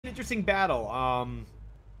interesting battle.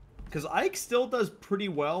 Because Ike still does pretty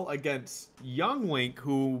well against Young Link,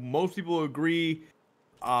 who most people agree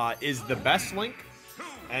is the best Link.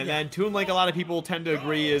 And then Toon Link, a lot of people tend to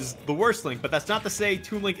agree is the worst Link. But that's not to say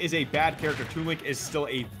Toon Link is a bad character. Toon Link is still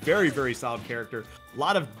a very, very solid character. A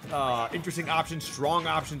lot of interesting options, strong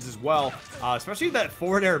options as well. Especially that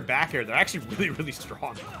forward air and back air. They're actually really, really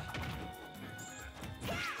strong.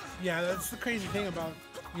 Yeah, that's the crazy thing about,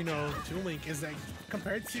 you know, Toon Link is that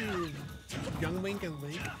compared to Young Link and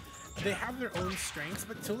Link, they have their own strengths,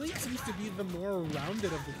 but Toon Link seems to be the more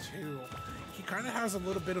rounded of the two. He kind of has a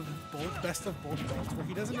little bit of both, best of both worlds, where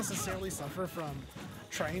he doesn't necessarily suffer from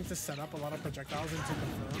trying to set up a lot of projectiles into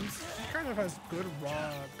confirms. He kind of has good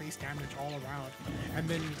raw base damage all around, and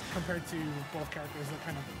then compared to both characters that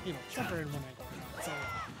kind of, you know, suffer in one angle. So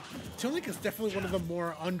Toon Link is definitely one of the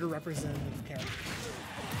more underrepresented characters.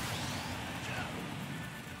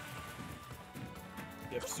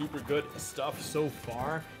 Yep, super good stuff so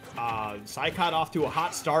far. PsyKoD off to a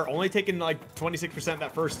hot start, only taking like 26%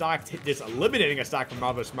 that first stock, just eliminating a stock from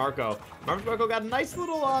Marvelous Marco. Marvelous Marco got a nice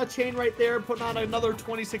little chain right there, putting on another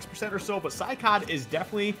 26% or so, but PsyKoD is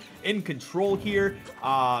definitely in control here.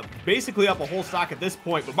 Basically up a whole stock at this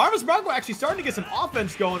point, but Marvelous Marco actually starting to get some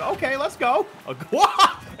offense going. Okay, let's go.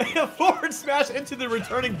 A forward smash into the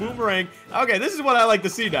returning boomerang. Okay, this is what I like to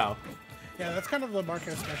see now. Yeah, that's kind of the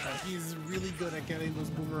Marco special. He's really good at getting those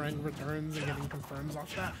boomerang returns and getting confirms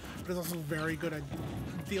off that, but he's also very good at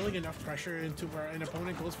dealing enough pressure into where an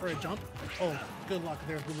opponent goes for a jump. Oh, good luck,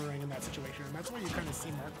 there's boomerang in that situation. And that's why you kind of see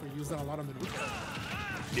Marco use that a lot on the neutral.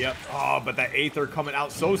 Yep. Oh, but that 8th coming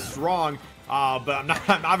out so strong. But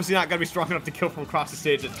I'm obviously not going to be strong enough to kill from across the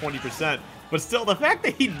stage at 20%. But still, the fact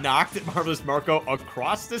that he knocked Marvelous Marco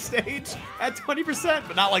across the stage at 20%,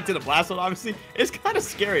 but not like to the blast zone, obviously, is kind of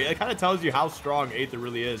scary. It kind of tells you how strong 8th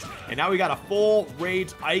really is. And now we got a full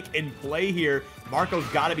Rage Ike in play here. Marco's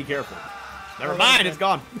got to be careful. Never mind, it's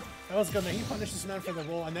gone. That was good, man. He punished this man for the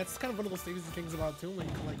roll, and that's kind of one of those things about Toon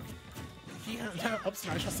Link. Like, that up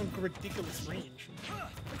smash has some ridiculous range.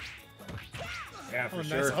 Yeah, for nice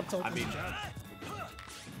sure. Up tilt I mean, jab.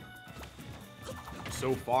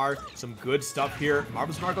 so far, some good stuff here.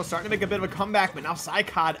 Marvelous Marco starting to make a bit of a comeback, but now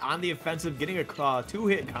PsyKoD on the offensive, getting a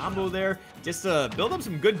two-hit combo there, just to build up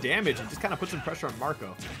some good damage and just kind of put some pressure on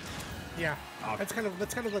Marco. Yeah, that's kind of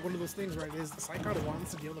like one of those things, right? Is the PsyKoD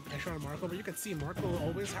wants to deal the pressure on Marco, but you can see Marco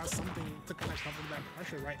always has something to kind of cover that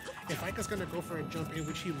pressure, right? If Ike is going to go for a jump in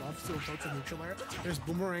which he loves to approach a neutral air, there's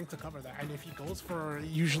boomerang to cover that, and if he goes for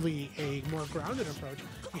usually a more grounded approach,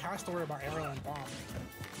 he has to worry about arrow and bomb.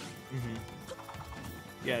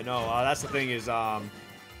 Yeah, no, that's the thing is,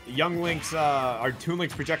 Young Link's, or Toon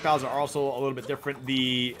Link's projectiles are also a little bit different.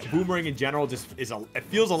 The boomerang in general just it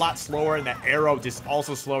feels a lot slower, and that arrow just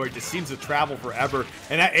also slower. It just seems to travel forever.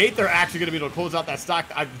 And at 8th, they're actually going to be able to close out that stock.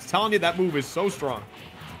 I'm telling you, that move is so strong.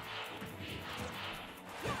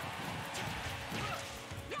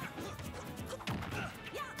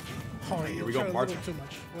 Oh, here we go, Mark. Too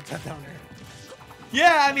much. What's that down there?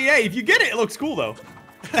 Yeah, I mean, hey, if you get it, it looks cool, though.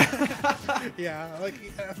 Yeah, like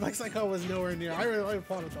PsyKoD was nowhere near. I really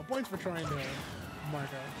applauded the points for trying to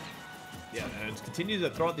Marco. Yeah, and continue to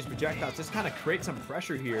throw out these projectiles, just kind of create some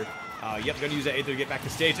pressure here. Yep, gonna use that 8th to get back to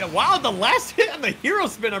stage. And wow, the last hit on the hero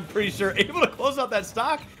spin, I'm pretty sure, able to close out that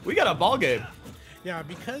stock. We got a ball game. Yeah,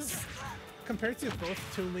 because compared to both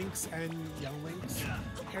Toon Links and Young Links,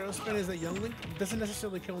 hero spin is that Young Link doesn't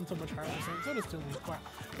necessarily kill until much higher percent. So does Toon Link, but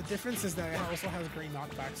the difference is that it also has great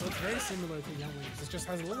knockback. So it's very similar to Young Links. It just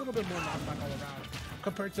has a little bit more knockback all around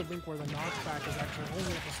compared to Link, where the knockback is actually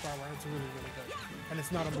only at the start where it's really, really good, and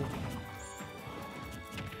it's not a movie.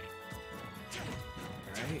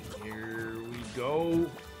 All right, here we go.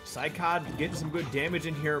 PsyKoD getting some good damage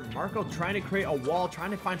in here. Marco trying to create a wall,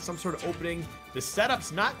 trying to find some sort of opening. The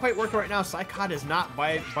setup's not quite working right now. PsyKoD is not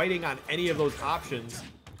biting on any of those options.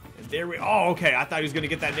 And there we... Oh, okay. I thought he was going to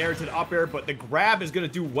get that nair to the up air, but the grab is going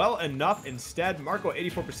to do well enough instead. Marco,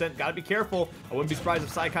 84%. Got to be careful. I wouldn't be surprised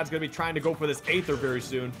if PsyKoD's going to be trying to go for this 8th very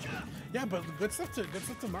soon. Yeah, but good stuff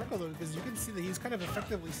to Marco, though, because you can see that he's kind of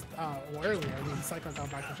effectively, earlier, I mean, PsyKoD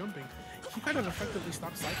got back to jumping. He kind of effectively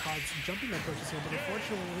stopped PsyKoD's jumping approaches here, but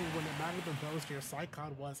unfortunately, when it mattered the most here,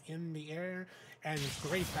 PsyKoD was in the air, and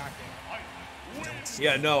great backing.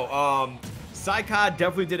 Yeah, no, PsyKoD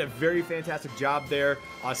definitely did a very fantastic job there,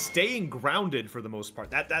 staying grounded for the most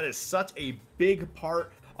part. That is such a big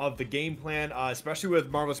part of the game plan, especially with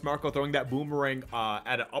Marvelous Marco throwing that boomerang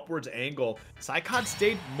at an upwards angle. PsyKoD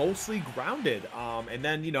stayed mostly grounded, and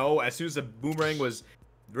then, you know, as soon as the boomerang was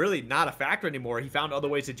really not a factor anymore, he found other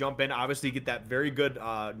ways to jump in, obviously get that very good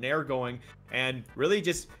nair going, and really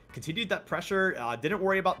just continued that pressure. Didn't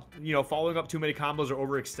worry about, you know, following up too many combos or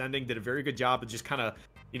overextending. Did a very good job of just kind of,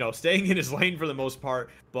 you know, staying in his lane for the most part.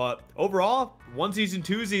 But overall, onesies and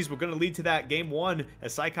twosies were going to lead to that game 1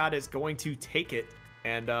 as PsyKoD is going to take it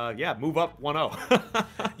and, yeah, move up 1-0.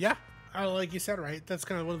 Yeah. Like you said, right? That's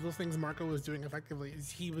kind of one of those things Marco was doing effectively.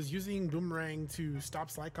 Is he was using Boomerang to stop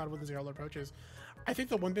PsyKoD with his aerial approaches. I think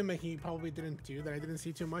the one thing that he probably didn't do that I didn't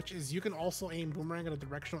see too much is you can also aim Boomerang at a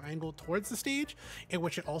directional angle towards the stage, in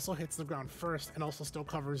which it also hits the ground first and also still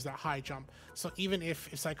covers that high jump. So even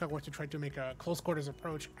if PsyKoD were to try to make a close quarters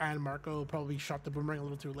approach and Marco probably shot the Boomerang a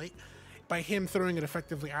little too late, by him throwing it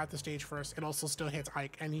effectively at the stage first, it also still hits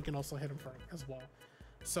Ike, and he can also hit him first as well.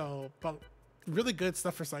 So, but really good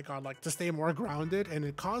stuff for PsyKoD, like to stay more grounded, and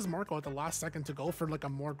it caused Marco at the last second to go for like a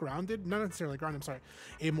more grounded, not necessarily grounded, I'm sorry,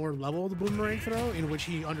 a more leveled Boomerang throw, in which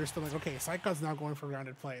he understood like, okay, PsyKoD's now going for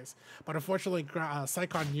grounded plays. But unfortunately,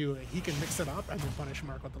 PsyKoD knew he can mix it up and then punish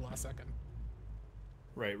Marco at the last second.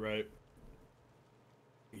 Right.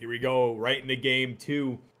 Here we go, right into game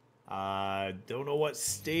 2. Don't know what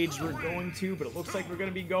stage we're going to, but it looks like we're going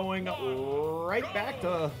to be going right back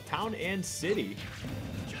to Town and City.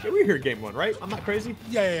 Yeah, we were here game 1, right? I'm not crazy?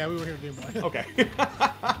 Yeah, we were here game 1. Okay.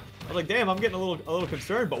 I was like, damn, I'm getting a little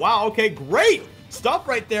concerned, but wow, okay, great stuff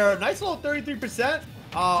right there. Nice little 33%.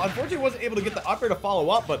 Unfortunately, wasn't able to get the upper to follow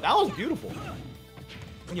up, but that was beautiful.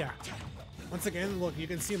 Yeah. Once again, look, you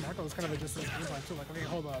can see Marco was kind of adjusting his game plan too. Like, okay,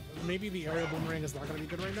 hold up. Maybe the aerial Boomerang is not going to be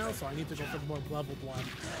good right now, so I need to go for the more leveled one.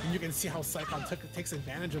 And you can see how PsyKoD takes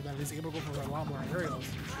advantage of that. He's able to go for a lot more aerials.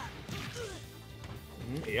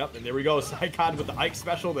 Yep, and there we go. PsyKoD with the Ike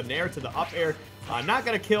special, the Nair to the up air. Not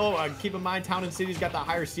going to kill. Keep in mind, Town and City's got that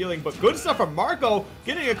higher ceiling, but good stuff from Marco,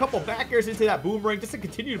 getting a couple back airs into that Boomerang just to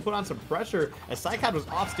continue to put on some pressure as PsyKoD was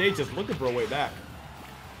off stage just looking for a way back.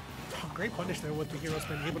 Great punish there with the hero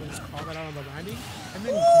spin, able to just call that out on the landing. And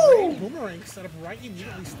then great Boomerang setup right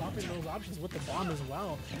immediately stopping those options with the bomb as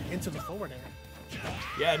well into the forward air.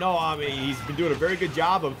 Yeah, no, I mean, he's been doing a very good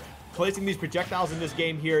job of placing these projectiles in this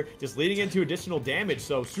game here, just leading into additional damage.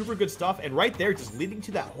 So super good stuff. And right there, just leading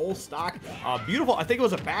to that whole stock. Beautiful. I think it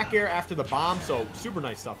was a back air after the bomb. So super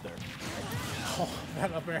nice stuff there. Oh,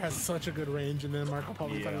 that up air has such a good range. And then Marco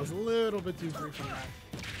probably thought it was a little bit too free from that.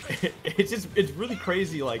 It's really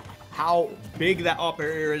crazy, like how big that up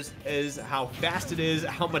air is, how fast it is,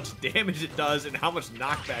 how much damage it does, and how much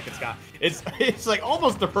knockback it's got. It's like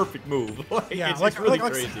almost the perfect move. Like, yeah, it's really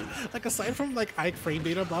crazy. Like aside from like Ike frame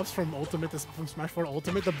data buffs from Ultimate from Smash 4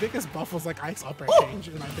 Ultimate, the biggest buff was like Ike's up air change,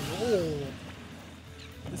 and I think, oh,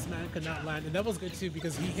 this man could not land, and that was good too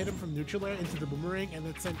because he hit him from neutral air into the Boomerang, and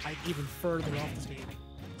then sent Ike even further off the stage.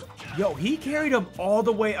 Yo, he carried him all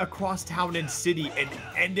the way across Town and City and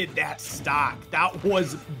ended that stock. That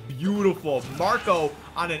was beautiful. Marco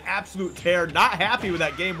on an absolute tear. Not happy with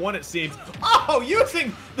that game 1, it seems. Oh,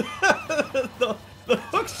 using the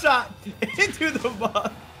hook shot into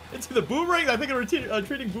the Boomerang. I think a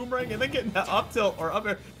retreating Boomerang and then getting that up tilt or up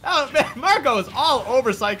air. Oh, man, Marco is all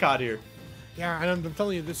over PsyKoD here. Yeah, and I'm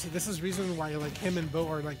telling you, this is reason why like him and Bo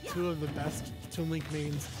are like 2 of the best Toon Link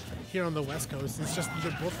mains here on the West Coast. It's just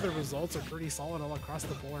both of their results are pretty solid all across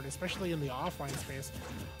the board, especially in the offline space.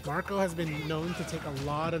 Marco has been known to take a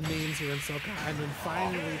lot of names here in SoCal, and then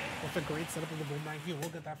finally, with a great setup of the Boomerang, he will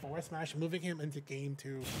get that forward smash, moving him into game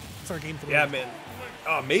 2. Sorry, game 3. Yeah, man.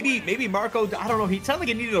 Maybe Marco, I don't know, he sounded like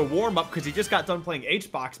he needed a warm-up because he just got done playing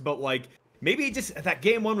H-Box, but like, maybe just that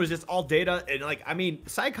game 1 was just all data, and like, I mean,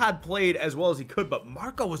 PsyKoD played as well as he could, but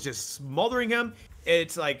Marco was just smothering him.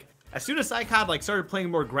 It's like, as soon as PsyKoD like started playing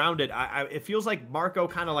more grounded, it feels like Marco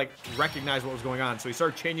kind of like recognized what was going on, so he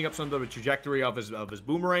started changing up some of the trajectory of his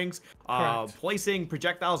Boomerangs, placing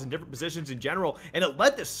projectiles in different positions in general, and it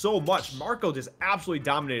led to so much. Marco just absolutely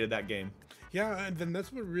dominated that game. Yeah, and then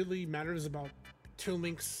that's what really matters about Toon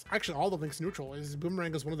Link's, actually all the Link's neutral, is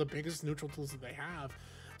Boomerang is one of the biggest neutral tools that they have.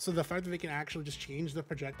 So the fact that they can actually just change the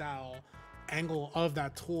projectile angle of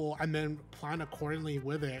that tool and then plan accordingly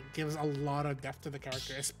with it gives a lot of depth to the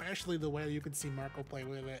character, especially the way you can see Marco play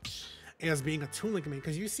with it as being a Toon Link main,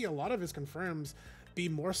 because you see a lot of his confirms be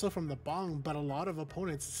more so from the bong, but a lot of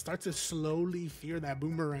opponents start to slowly fear that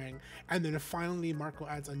Boomerang, and then finally Marco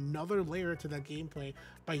adds another layer to that gameplay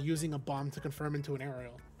by using a bomb to confirm into an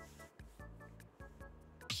aerial.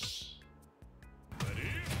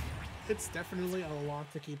 It's definitely a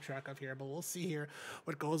lot to keep track of here, but we'll see here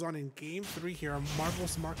what goes on in game 3 here.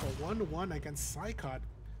 Marvelous Marco 1-1 against PsyKoD.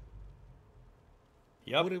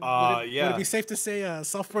 Yep. Would yeah. it be safe to say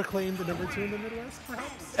self-proclaimed number 2 in the Midwest,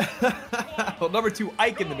 perhaps? Well, number 2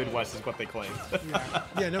 Ike in the Midwest is what they claim.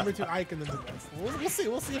 Yeah, number 2 Ike in the Midwest. We'll see.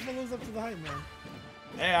 We'll see if it lives up to the hype, man.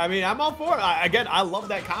 Hey, I mean, I'm all for it. Again, I love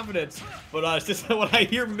that confidence, but it's just when I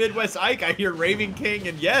hear Midwest Ike, I hear Raven King,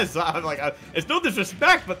 and yes, I'm like, it's no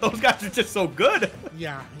disrespect, but those guys are just so good.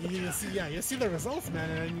 Yeah, you see the results, man,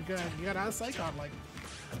 and you got to ask PsyKoD, like,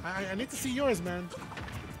 I need to see yours, man.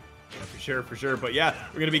 Yeah, for sure. But yeah,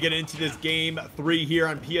 we're gonna be getting into this game 3 here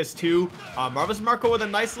on PS2. Marvelous Marco with a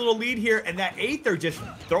nice little lead here, and that 8th they're just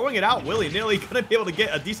throwing it out willy-nilly. Gonna be able to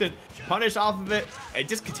get a decent punish off of it and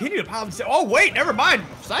just continue to pile. Oh wait, never mind.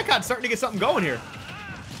 PsyKoD's starting to get something going here.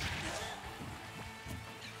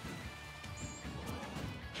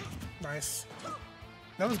 Nice.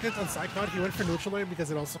 That was good on PsyKoD. He went for neutral air because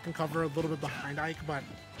it also can cover a little bit behind Ike, but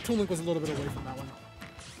Toon Link was a little bit away from that one.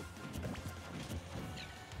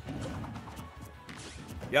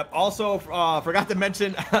 Yep, also forgot to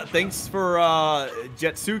mention, thanks for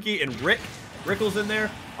Jetsuki and Rickles in there,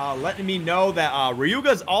 letting me know that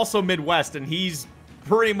Ryuga's also Midwest, and he's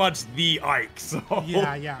pretty much the Ike, so...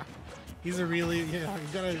 Yeah. He's a really, you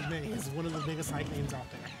gotta admit, he's one of the biggest Ike names out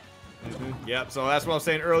there. Yep, so that's what I was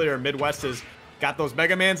saying earlier, Midwest has got those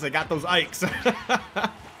Mega Mans, they got those Ikes.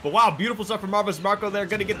 But wow, beautiful stuff from Marvelous Marco there.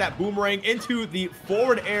 Gonna get that boomerang into the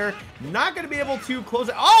forward air. Not gonna be able to close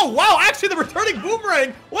it. Oh, wow, actually the returning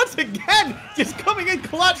boomerang, once again, just coming in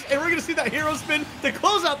clutch. And we're gonna see that hero spin to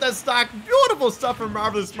close out that stock. Beautiful stuff from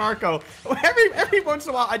Marvelous Marco. Every once in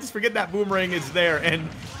a while, I just forget that boomerang is there. And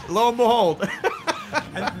lo and behold.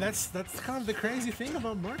 And that's kind of the crazy thing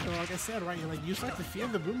about Marco. Like I said, right? You start to fear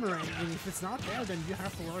the boomerang, and if it's not there, then you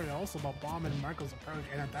have to learn also about Bomb and Marco's approach.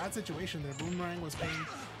 And at that situation, the boomerang was paying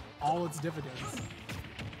all its dividends.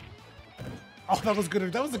 Oh, that was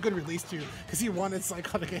good. That was a good release too, because he wanted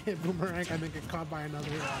PsyKoD to get hit boomerang and then get caught by another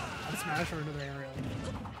smash or another aerial.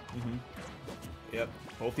 Yep,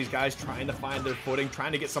 both these guys trying to find their footing,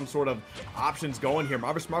 trying to get some sort of options going here.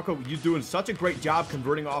 Marvelous Marco, you're doing such a great job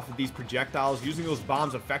converting off of these projectiles, using those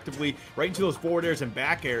bombs effectively right into those forward airs and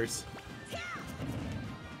back airs.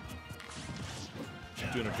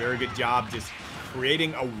 Doing a very good job just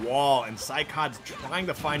creating a wall, and PsyKoD's trying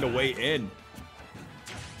to find a way in.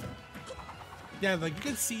 Yeah, like you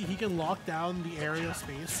can see, he can lock down the aerial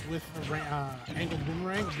space with a angled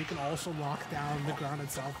boomerang, but he can also lock down the ground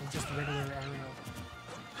itself with just regular aerial.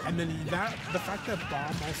 And then the fact that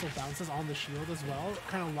Bomb also bounces on the shield as well,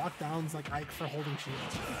 kind of lockdowns like Ike for holding shield,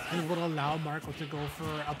 and it will allow Marco to go for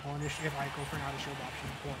a punish if Ike go for an out of shield option.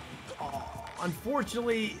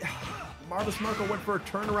 Unfortunately, Marvelous Marco went for a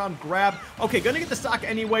turnaround grab. Okay, gonna get the stock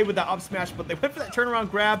anyway with that up smash, but they went for that turnaround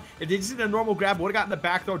grab. If they just did a normal grab, would have gotten the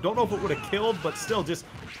back throw. Don't know if it would have killed, but still, just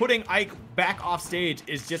putting Ike back off stage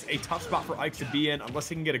is just a tough spot for Ike to be in unless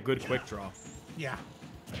he can get a good quick draw. Yeah.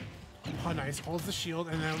 Oh, nice. Holds the shield,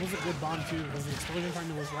 and that was a good bomb too, because the explosion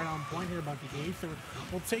timing was right on point here about the 8th.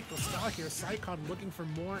 We'll take the stock here. PsyKoD looking for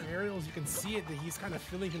more aerials. You can see it that he's kind of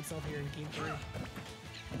feeling himself here in game 3.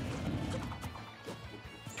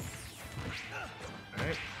 All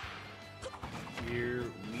right. Here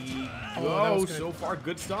we go. So far,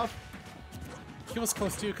 good stuff. He was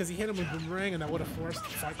close too, because he hit him with boomerang, and that would have forced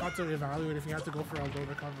PsyKoD to evaluate if he had to go for a low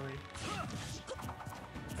recovery.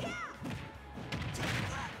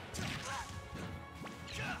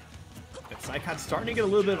 PsyKoD's starting to get a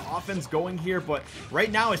little bit of offense going here, but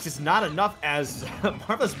right now it's just not enough as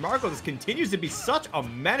Marvelous Marco just continues to be such a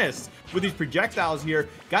menace with these projectiles here.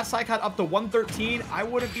 Got PsyKoD up to 113. I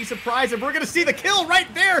wouldn't be surprised if we're going to see the kill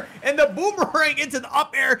right there and the boomerang into the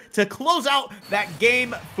up air to close out that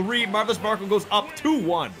game 3. Marvelous Marco goes up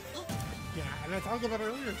 2-1. Yeah, and I talked about it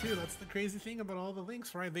earlier too. That's the crazy thing about all the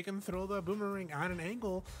links, right? They can throw the boomerang at an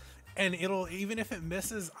angle, and it'll, even if it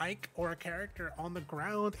misses Ike or a character on the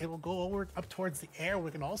ground, it will go over up towards the air.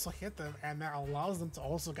 We can also hit them, and that allows them to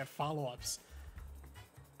also get follow-ups.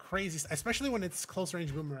 Crazy, especially when it's close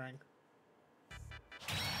range boomerang.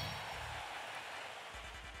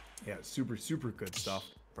 Yeah, super good stuff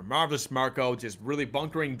from Marvelous Marco, just really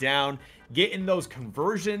bunkering down, getting those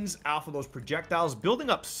conversions off of those projectiles, building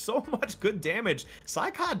up so much good damage.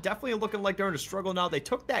 PsyKoD definitely looking like they're in a struggle now. They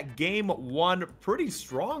took that game 1 pretty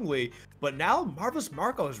strongly, but now Marvelous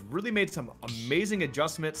Marco has really made some amazing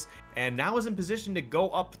adjustments and now is in position to go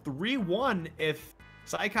up 3-1 if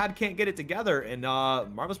PsyKoD can't get it together, and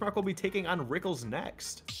Marvelous Marco will be taking on Rickles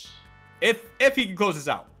next. If he can close this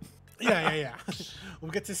out. Yeah. We'll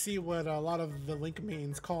get to see what a lot of the Link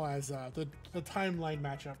mains call as the timeline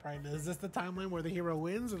matchup, right? Is this the timeline where the hero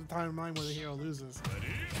wins or the timeline where the hero loses?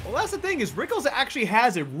 Well, that's the thing, is Rickles actually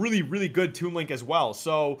has a really good Toon Link as well.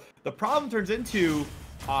 So the problem turns into,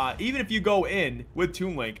 even if you go in with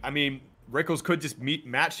Toon Link, I mean, Rickles could just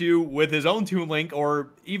match you with his own Toon Link,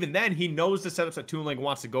 or even then, he knows the setups that Toon Link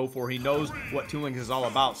wants to go for. He knows what Toon Link is all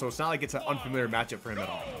about, so it's not like it's an unfamiliar matchup for him at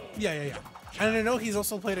all. Yeah. And I know he's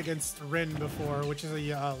also played against Rin before, which is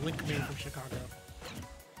a Link main from Chicago.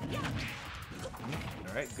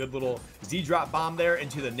 All right, good little Z-drop bomb there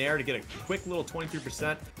into the Nair to get a quick little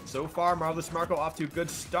 23%. So far, Marvelous Marco off to a good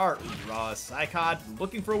start. PsyKoD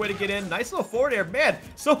looking for a way to get in. Nice little forward air. Man,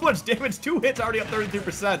 so much damage. 2 hits already up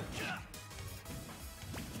 33%.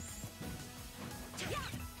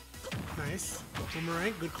 Nice.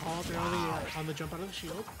 Boomerang, good call there on the jump out of the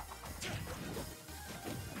shield.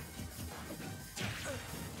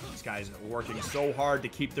 These guys are working so hard to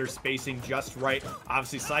keep their spacing just right.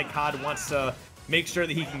 Obviously, PsyKoD wants to make sure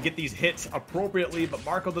that he can get these hits appropriately, but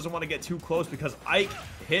Marco doesn't want to get too close because Ike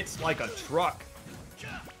hits like a truck.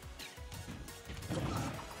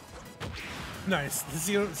 Nice.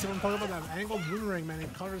 See what I'm talking about? That angled boomerang, man,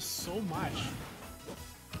 it covers so much.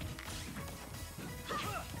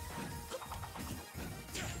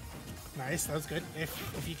 Nice, that was good.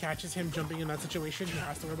 If he catches him jumping in that situation, he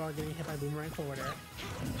has to worry about getting hit by boomerang forward air.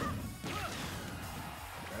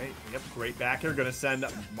 Right, yep, great back here. Gonna send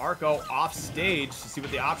Marco off stage to see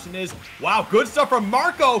what the option is. Wow, good stuff from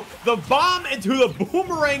Marco. The bomb into the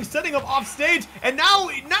boomerang, setting him off stage. And now,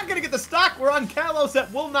 not gonna get the stock. We're on Kalos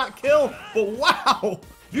that will not kill. But wow,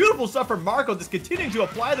 beautiful stuff from Marco. Just continuing to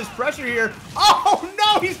apply this pressure here. Oh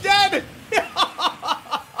no, he's dead.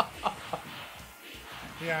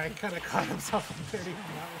 Yeah, he kind of caught himself on 30 on that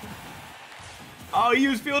one. Oh, he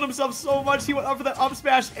was feeling himself so much. He went up for that up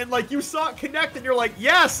smash, and like you saw it connect, and you're like,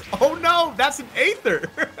 yes. Oh no, that's an 8ther.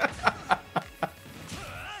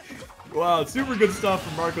 Wow, super good stuff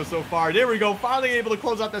from Marco so far. There we go. Finally able to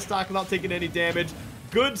close out that stock without taking any damage.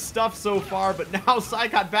 Good stuff so far, but now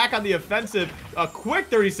PsyKoD back on the offensive. A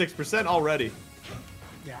quick 36% already.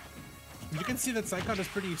 Yeah. You can see that PsyKoD is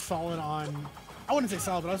pretty solid on... I wouldn't say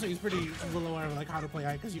solid, but also he's pretty aware of like how to play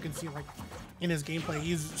Ike, because you can see like in his gameplay,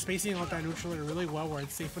 he's spacing out that neutral layer really well, where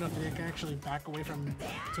it's safe enough that he can actually back away from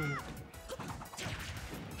Toon.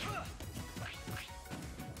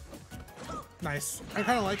 Nice. I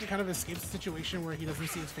kind of like it. Kind of escapes the situation where he doesn't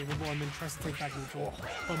see it's favorable and then tries to take back neutral.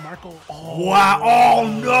 But Marco, oh wow!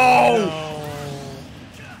 Oh no!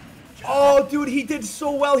 No. Oh, dude, he did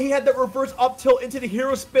so well. He had that reverse up tilt into the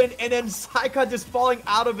hero spin, and then PsyKoD just falling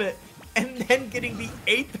out of it. And then getting the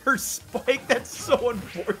 8ther spike. That's so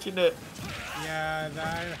unfortunate. Yeah,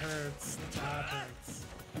 that hurts. That hurts.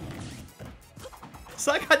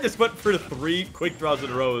 PsyKoD just went for 3 quick draws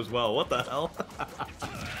in a row as well. What the hell?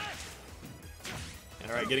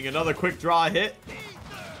 Alright, getting another quick draw hit.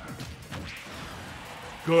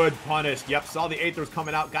 Good punish. Yep, saw the 8thers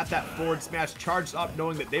coming out. Got that forward smash charged up,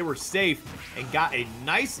 knowing that they were safe. And got a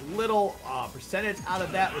nice little percentage out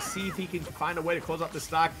of that. Let's see if he can find a way to close up the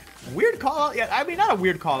stock. Weird call out. Yeah, I mean, not a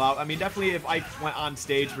weird call out. I mean, definitely if Ike went on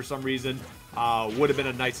stage for some reason, would have been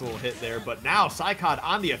a nice little hit there. But now PsyKoD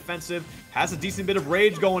on the offensive. Has a decent bit of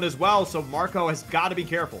rage going as well. So Marco has got to be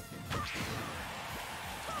careful.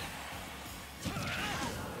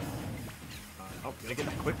 Oh, gonna get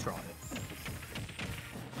that quick draw hit.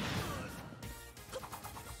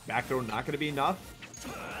 Back throw not going to be enough.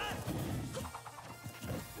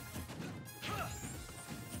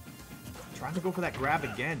 Trying to go for that grab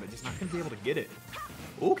again, but just not going to be able to get it.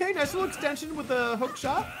 Okay, nice little extension with the hook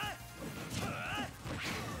shot.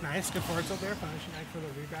 Nice, good forward tilt there, punishing Ike for the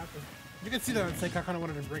regrab. You can see that it's like I kind of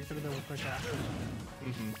wanted to break through there with quick shot.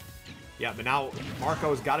 Yeah, but now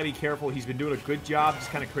Marco's got to be careful. He's been doing a good job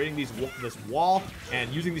just kind of creating this wall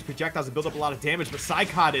and using these projectiles to build up a lot of damage, but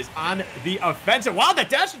PsyKoD is on the offensive. Wow,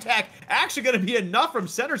 that dash attack actually going to be enough from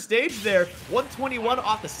center stage there. 121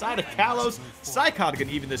 off the side of Kalos. PsyKoD can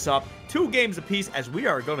even this up. 2 games apiece as we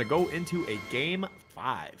are going to go into a game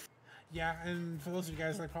 5. Yeah, and for those of you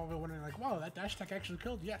guys like probably wondering like, wow, that dash attack actually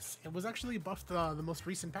killed. Yes, it was actually buffed the most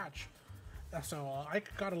recent patch. So I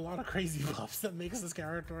got a lot of crazy buffs that makes this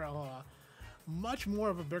character much more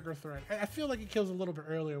of a bigger threat. I feel like it kills a little bit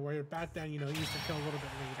earlier, where back then, you know, it used to kill a little bit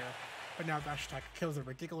later. But now dash attack kills a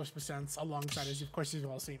ridiculous percent alongside, as of course,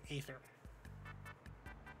 you've all seen 8ther.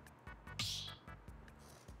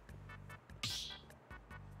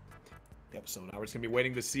 Yep, so now we're just going to be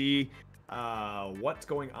waiting to see what's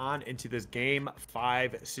going on into this game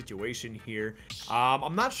 5 situation here.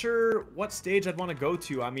 I'm not sure what stage I'd want to go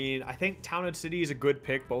to. I mean, I think Town and City is a good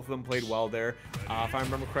pick. Both of them played well there. If I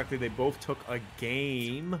remember correctly, they both took a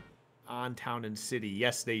game on Town and City.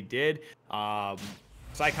 Yes, they did.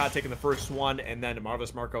 PsyKoD taking the first one, and then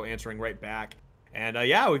Marvelous Marco answering right back. And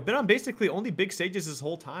yeah, we've been on basically only big stages this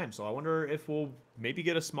whole time. So I wonder if we'll maybe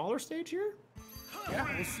get a smaller stage here. Yeah,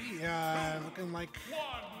 we'll see.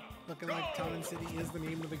 Looking like Town and City is the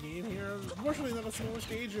name of the game here. Unfortunately, not a smaller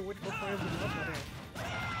stage in which both players will go for here.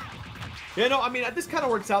 Yeah, no, I mean, this kind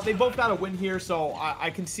of works out. They both got a win here, so I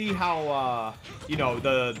can see how, you know,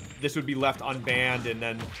 this would be left unbanned, and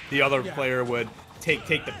then the other player would take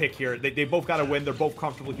the pick here. They both got a win. They're both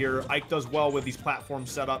comfortable here. Ike does well with these platform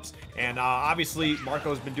setups, and obviously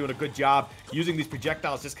Marco's been doing a good job using these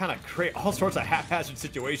projectiles, just kind of create all sorts of haphazard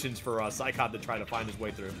situations for PsyKoD to try to find his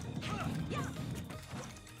way through.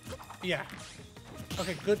 Yeah.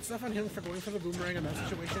 Okay, good stuff on him for going for the boomerang in that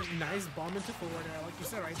situation. Nice bomb into forward air. Like you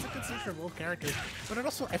said, right? It's a good switch for both characters. But it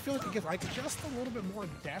also, I feel like it gives Ike just a little bit more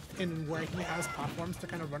depth in where he has platforms to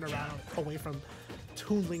kind of run around away from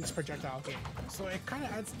Toon Link's projectile game. So it kind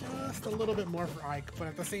of adds just a little bit more for Ike, but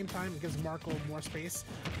at the same time, it gives Marco more space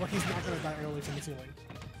where he's not going to die early from the ceiling.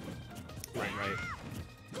 Right.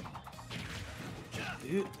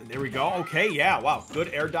 And there we go. Okay, yeah, wow.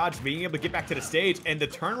 Good air dodge, being able to get back to the stage, and the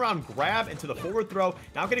turnaround grab into the forward throw.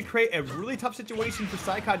 Now going to create a really tough situation for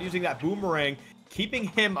PsyKoD using that boomerang, keeping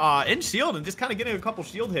him in shield and just kind of getting a couple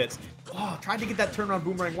shield hits. Oh, trying to get that turnaround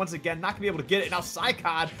boomerang once again. Not going to be able to get it. Now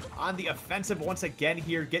PsyKoD on the offensive once again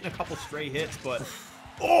here, getting a couple stray hits, but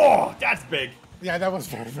oh, that's big. Yeah, that was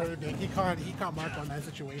very, very big. He caught Marco in that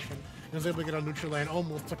situation. He was able to get on neutral and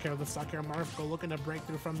almost took care of the stock here. Marco looking to break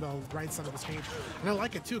through from the right side of the stage. And I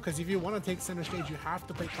like it too, because if you want to take center stage, you have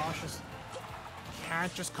to play cautious. You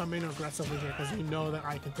can't just come in aggressively here, because you know that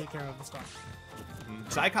I can take care of the stock.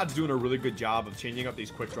 PsyKoD's doing a really good job of changing up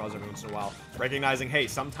these quick draws every once in a while, recognizing, hey,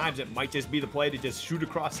 sometimes it might just be the play to just shoot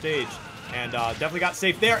across stage, and definitely got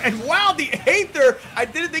safe there. And wow, the 8ther, I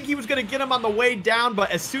didn't think he was going to get him on the way down, but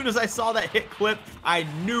as soon as I saw that hit clip, I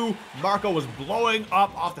knew Marco was blowing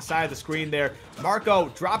up off the side of the screen there. Marco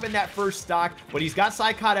dropping that first stock, but he's got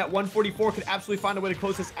PsyKoD at 144, could absolutely find a way to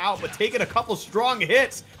close this out, but taking a couple strong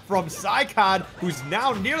hits from PsyKoD, who's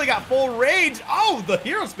now nearly got full range. Oh, the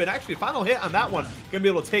hero spin, actually, final hit on that one. Gonna be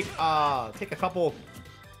able to take a couple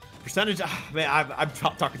percentage. Man, I'm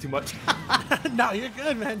talking too much. No, you're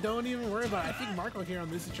good, man. Don't even worry about it. I think Marco here on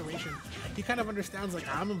this situation, he kind of understands, like,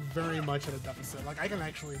 I'm very much at a deficit. Like, I can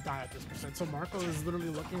actually die at this percent. So Marco is literally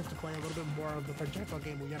looking to play a little bit more of the projectile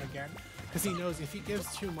game yet again, because he knows if he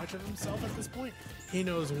gives too much of himself at this point, he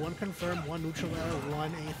knows one confirm, one neutral air,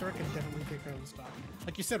 one 8ther can definitely take care of the stock.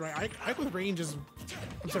 Like you said, right? Ike with range is,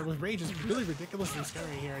 with range is really ridiculously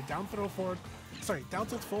scary here. Down tilt forward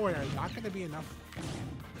air, not going to be enough.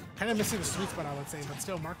 Kind of missing the sweet spot, I would say, but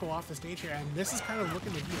still Marco off the stage here, and this is kind of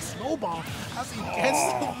looking to be a snowball as he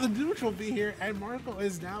gets the neutral B here, and Marco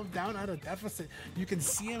is now down at a deficit. You can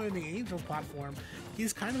see him in the Angel platform.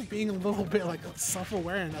 He's kind of being a little bit like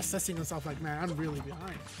self-aware and assessing himself like, man, I'm really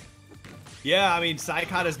behind. Yeah, I mean,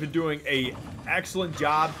 PsyKoD has been doing a excellent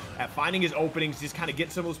job at finding his openings, just kind of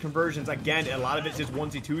get some of those conversions. Again, a lot of it's just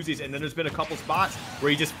onesie-twosies, and then there's been a couple spots where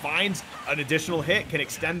he just finds an additional hit, can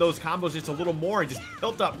extend those combos just a little more, and just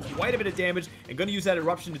built up quite a bit of damage, and going to use that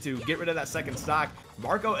eruption to get rid of that second stock.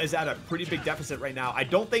 Marco is at a pretty big deficit right now. I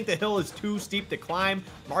don't think the hill is too steep to climb.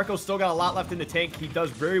 Marco's still got a lot left in the tank. He does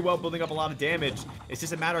very well building up a lot of damage. It's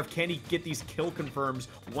just a matter of can he get these kill confirms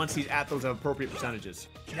once he's at those appropriate percentages.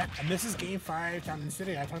 Yeah, and this is game 5 Town and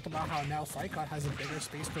City. I talked about how now PsyKoD has a bigger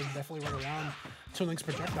space to definitely run around Toon Link's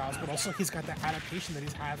projectiles, but also he's got that adaptation that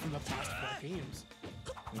he's had from the past 4 games.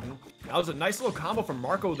 That was a nice little combo from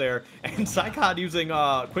Marco there, and PsyKoD using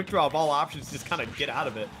quick draw of all options to just kind of get out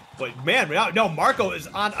of it. But man, no, Marco is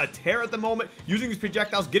on a tear at the moment, using these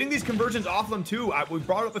projectiles, getting these conversions off them too. We've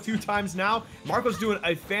brought it up a few times now. Marco's doing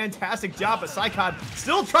a fantastic job, but PsyKoD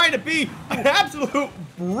still trying to be an absolute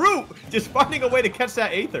brute, just finding a way to catch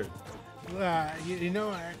that 8ther. You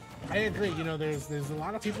know, I agree. You know, there's a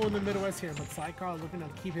lot of people in the Midwest here, but PsyKoD looking to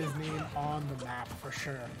keep his name on the map for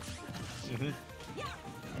sure.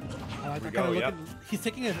 He's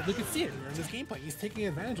taking it. We can see it in this gameplay. He's taking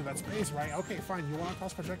advantage of that space, right? Okay, fine. You want to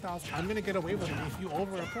toss projectiles? I'm gonna get away with it. If you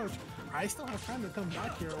over approach, I still have time to come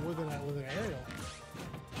back here with an aerial.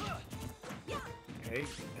 Okay,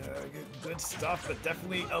 good stuff, but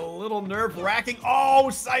definitely a little nerve-wracking. Oh,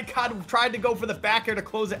 PsyKoD tried to go for the back air to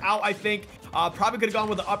close it out, I think. Probably could have gone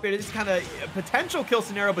with the up air. This is kind of a potential kill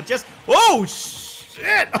scenario, but just, oh,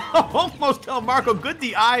 shit! Almost killed Marco. Good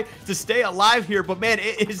DI to stay alive here, but man,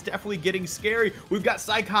 it is definitely getting scary. We've got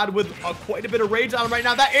PsyKoD with quite a bit of rage on him right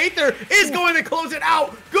now. That 8ther is going to close it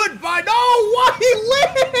out. Goodbye. No, what?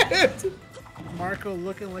 He lived! Marco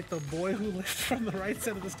looking like the boy who lived from the right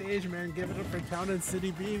side of the stage, man. Give it up for Town and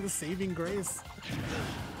City being the saving grace.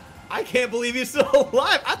 I can't believe he's still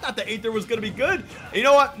alive. I thought the 8th was going to be good. And you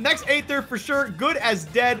know what? Next 8th for sure. Good as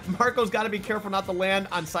dead. Marco's got to be careful not to land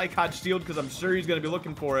on PsyKoD's shield because I'm sure he's going to be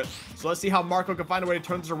looking for it. So let's see how Marco can find a way to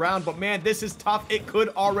turn this around. But man, this is tough. It could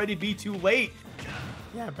already be too late.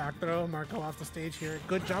 Yeah, back throw, Marco off the stage here.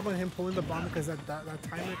 Good job on him pulling the bomb because that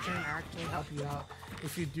timer can actually help you out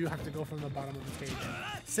if you do have to go from the bottom of the stage.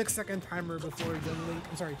 6-second timer before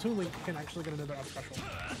Toon Link can actually get another up special.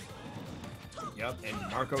 Yep,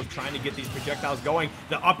 and Marco trying to get these projectiles going.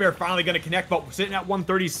 The up air finally going to connect, but sitting at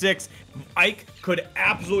 136. Ike could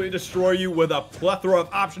absolutely destroy you with a plethora of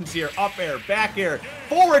options here. Up air, back air,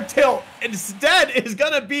 forward tilt. Instead is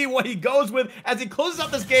going to be what he goes with as he closes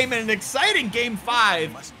out this game in an exciting Game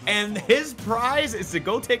 5. And his prize is to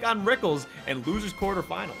go take on Rickles and losers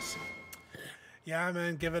quarterfinals. Yeah,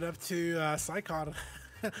 man, give it up to PsyKoD.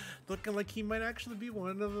 Looking like he might actually be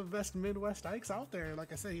one of the best Midwest Ikes out there.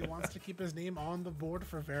 Like I said, he wants to keep his name on the board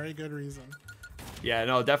for very good reason. Yeah,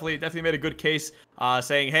 no, definitely made a good case,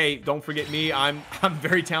 saying, "Hey, don't forget me. I'm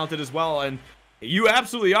very talented as well," and you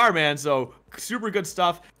absolutely are, man. So super good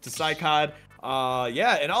stuff to PsyKoD.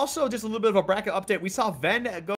 Yeah, and also just a little bit of a bracket update. We saw Ven go